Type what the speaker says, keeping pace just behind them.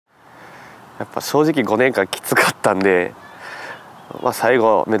やっぱ正直5年間きつかったんで、最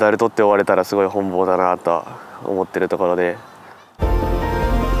後メダル取って終われたらすごい本望だなと思ってるところで。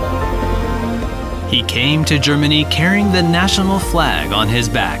He came to Germany carrying the national flag on his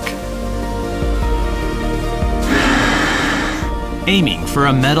back, aiming for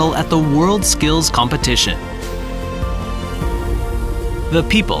a medal at the WorldSkills Competition. The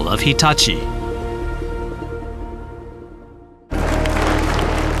people of Hitachi.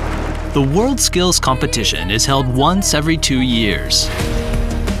 The WorldSkills Competition is held once every 2 years.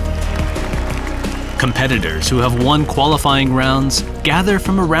 Competitors who have won qualifying rounds gather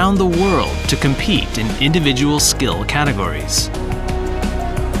from around the world to compete in individual skill categories.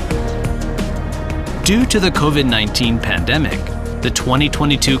 Due to the COVID-19 pandemic, the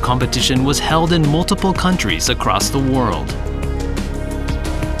 2022 competition was held in multiple countries across the world.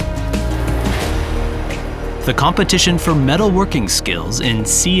 The competition for metalworking skills in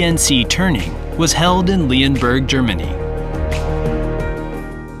CNC Turning was held in Leonberg, Germany.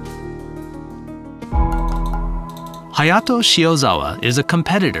 Hayato Shiozawa is a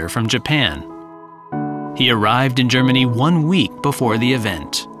competitor from Japan. He arrived in Germany 1 week before the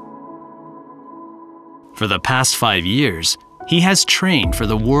event. For the past 5 years, he has trained for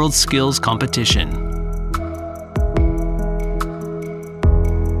the WorldSkills Competition.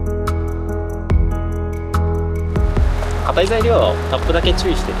 硬い材料はタップだけ注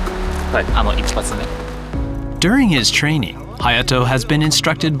意して、一発目。 During his training, Hayato has been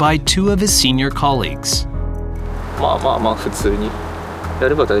instructed by 2 of his senior colleagues. 普通にや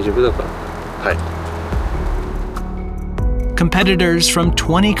れば大丈夫だから。Competitors from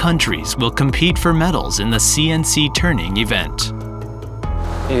 20 countries will compete for medals in the CNC Turning event.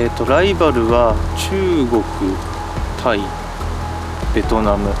 ライバルは中国、タイ、ベト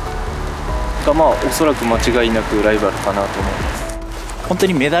ナムがおそらく間違いなくライバルかなと思います。本当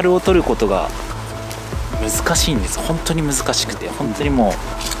にメダルを取ることが難しいんです。本当に難しくて、本当にもう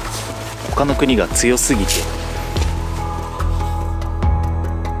他の国が強すぎて。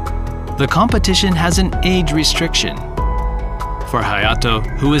The competition has an age restriction. For Hayato,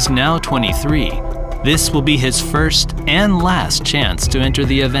 who is now 23, this will be his first and last chance to enter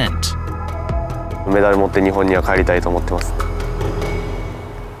the event. メダル持って日本には帰りたいと思ってます。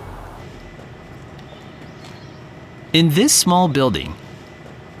In this small building,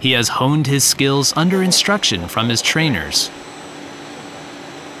 he has honed his skills under instruction from his trainers.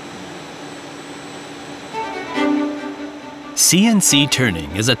 CNC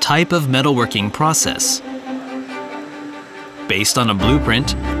turning is a type of metalworking process. Based on a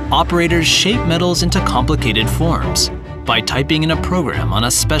blueprint, operators shape metals into complicated forms by typing in a program on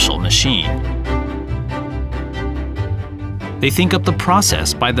a special machine. They think up the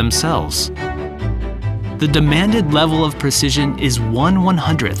process by themselves. The demanded level of precision is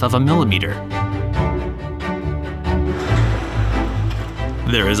 1/100th of a millimeter.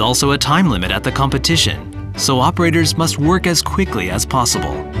 There is also a time limit at the competition, so operators must work as quickly as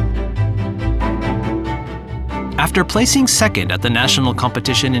possible. After placing second at the national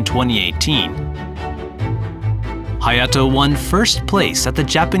competition in 2018, Hayato won first place at the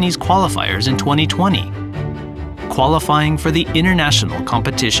Japanese qualifiers in 2020, qualifying for the international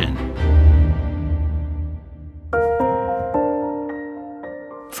competition.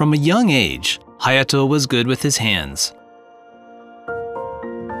 From a young age, Hayato was good with his hands.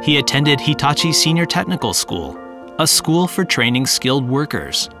 He attended Hitachi Senior Technical School, a school for training skilled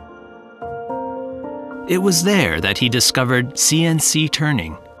workers. It was there that he discovered CNC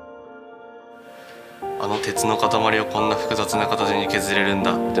turning. 鉄の塊をこんな複雑な形に削れるん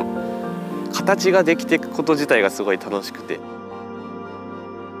だって、形ができていくこと自体がすごい楽しくて。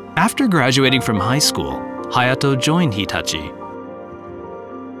After graduating from high school, Hayato joined Hitachi.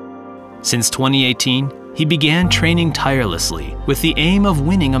 Since 2018, he began training tirelessly with the aim of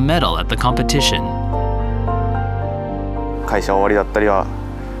winning a medal at the competition. 会社終わりだったりは、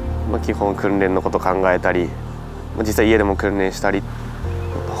基本訓練のこと考えたり、実際家でも訓練したり、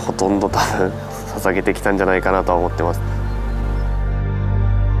ほとんど多分捧げてきたんじゃないかなとは思ってます。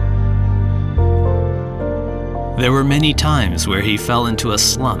There were many times where he fell into a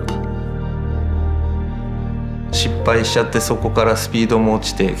slump. 失敗しちゃってそこからスピードも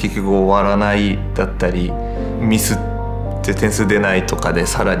落ちて結局終わらないだったり、ミスって点数出ないとかで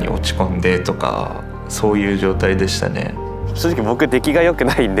さらに落ち込んでとか、そういう状態でしたね。正直僕出来が良く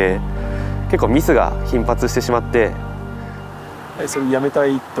ないんで、結構ミスが頻発してしまって。それやめた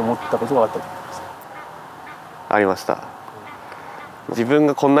いと思ったことがあったんですか？ありました。自分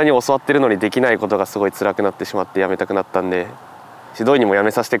がこんなに教わってるのにできないことがすごい辛くなってしまってやめたくなったんで、指導員にもや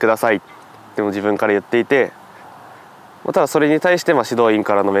めさせてくださいっても自分から言っていて、ただそれに対して指導員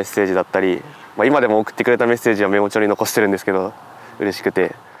からのメッセージだったり、今でも送ってくれたメッセージはメモ帳に残してるんですけど、嬉しく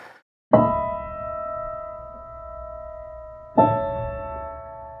て。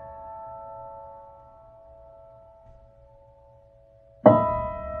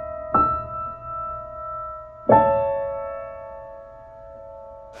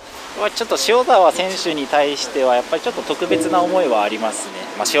ちょっと塩澤選手に対してはやっぱりちょっと特別な思いはありますね。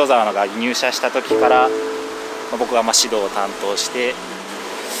塩澤が入社した時から僕が指導を担当して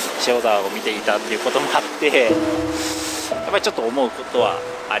塩澤を見ていたっていうこともあって、やっぱりちょっと思うことは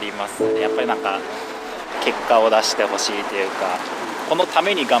ありますね。やっぱりなんか結果を出してほしいというか、このた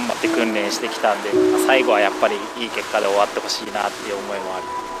めに頑張って訓練してきたんで、最後はやっぱりいい結果で終わってほしいなっていう思いもあり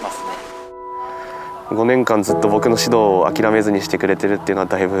ますね。5年間ずっと僕の指導を諦めずにしてくれてるっていうのは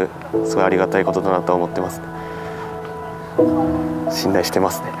だいぶすごいありがたいことだなと思ってます。信頼して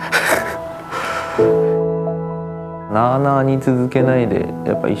ますね。なあなあに続けないで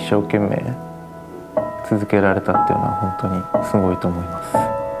やっぱ一生懸命続けられたっていうのは本当にすごいと思います。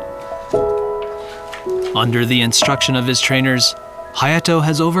Under the instruction of his trainers, Hayato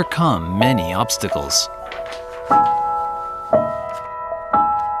has overcome many obstacles.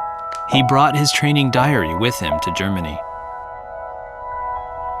 He brought his training diary with him to Germany.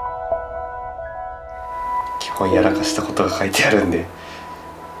 基本やらかしたことが書いてあるんで、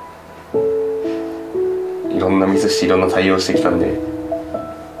いろんなミスしていろんな対応してきたんで、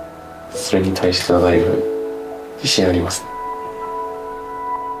それに対してはだいぶ自信あります。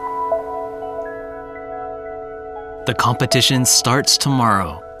The competition starts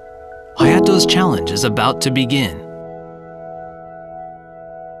tomorrow. Hayato's challenge is about to begin.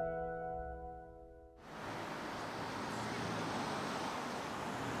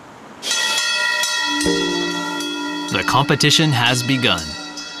 The competition has begun.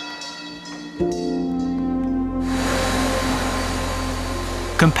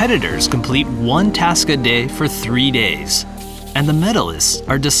 Competitors complete one task a day for 3 days, and the medalists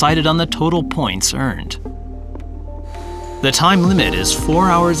are decided on the total points earned. The time limit is 4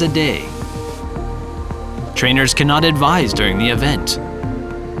 hours a day. Trainers cannot advise during the event,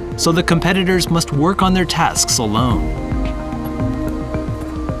 so the competitors must work on their tasks alone.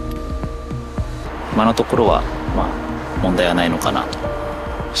 今のところは問題はないのかなと。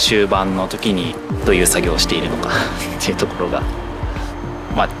終盤の時にどういう作業をしているのかっていうところが、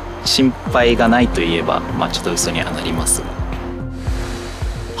心配がないといえばちょっと嘘にはなります。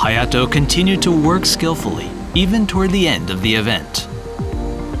Hayato continued to work skillfully even toward the end of the event.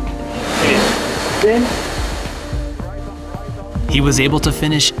 He was able to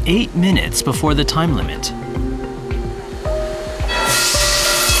finish 8 minutes before the time limit.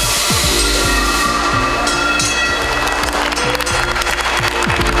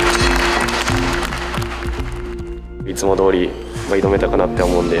 いつも通り挑めたかなって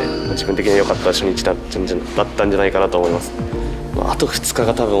思うんで、自分的に良かった初日だったんじゃないかなと思います。あと2日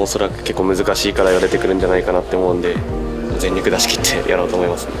が多分おそらく結構難しい課題が出てくるんじゃないかなって思うんで、全力出し切ってやろうと思い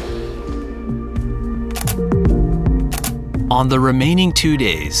ます。 On the remaining 2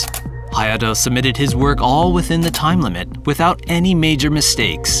 days, Hayato submitted his work all within the time limit without any major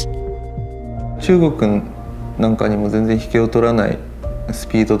mistakes. 中国なんかにも全然引けを取らないス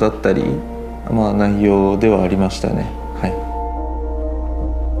ピードだったり、内容ではありましたね。はい。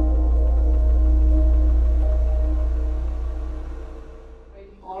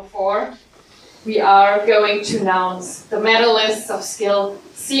 We are going to announce the medalists of skill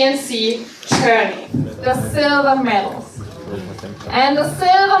CNC Turning, the silver medals. And the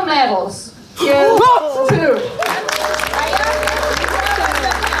silver medals go to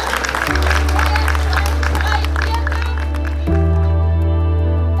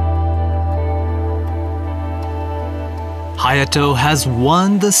Hayato has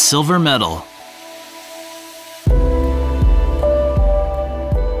won the silver medal.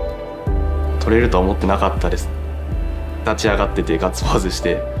 取れるとは思ってなかったです。立ち上がっててガッツポーズし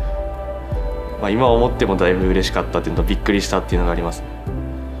て、今思ってもだいぶ嬉しかったっていうのとびっくりしたっていうのがあります。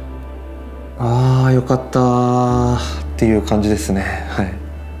ああ、よかったっていう感じですね。はい。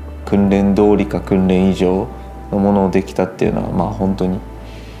訓練通りか訓練以上のものをできたっていうのは本当に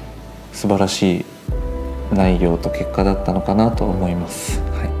素晴らしい内容と結果だったのかなと思います。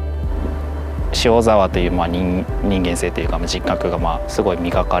はい。塩澤という人間性というか人格がすごい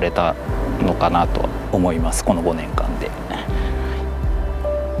磨かれたのかなと思います。この5年間で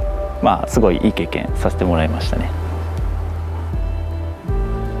すごいいい経験させてもらいましたね。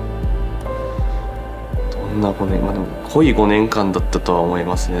どんな5年、でも濃い5年間だったとは思い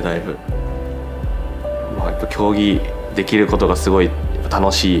ますね。だいぶやっぱ競技できることがすごい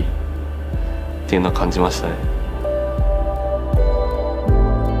楽しいっていうのは感じましたね。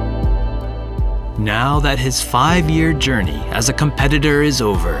Now that his 5-year journey as a competitor is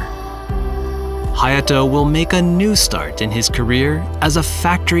over, Hayato will make a new start in his career as a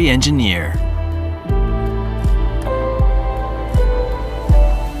factory engineer.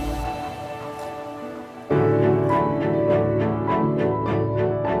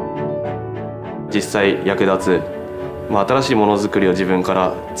実際役立つ、新しいものづくりを自分か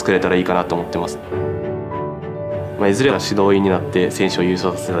ら作れたらいいかなと思ってます。いずれは指導員になって選手を優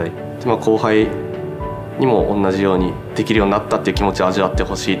勝させたい、後輩にも同じようにできるようになったっていう気持ちを味わって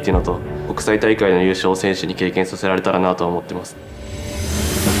ほしいっていうのと、国際大会の優勝を選手に経験させられたらなとは思ってます。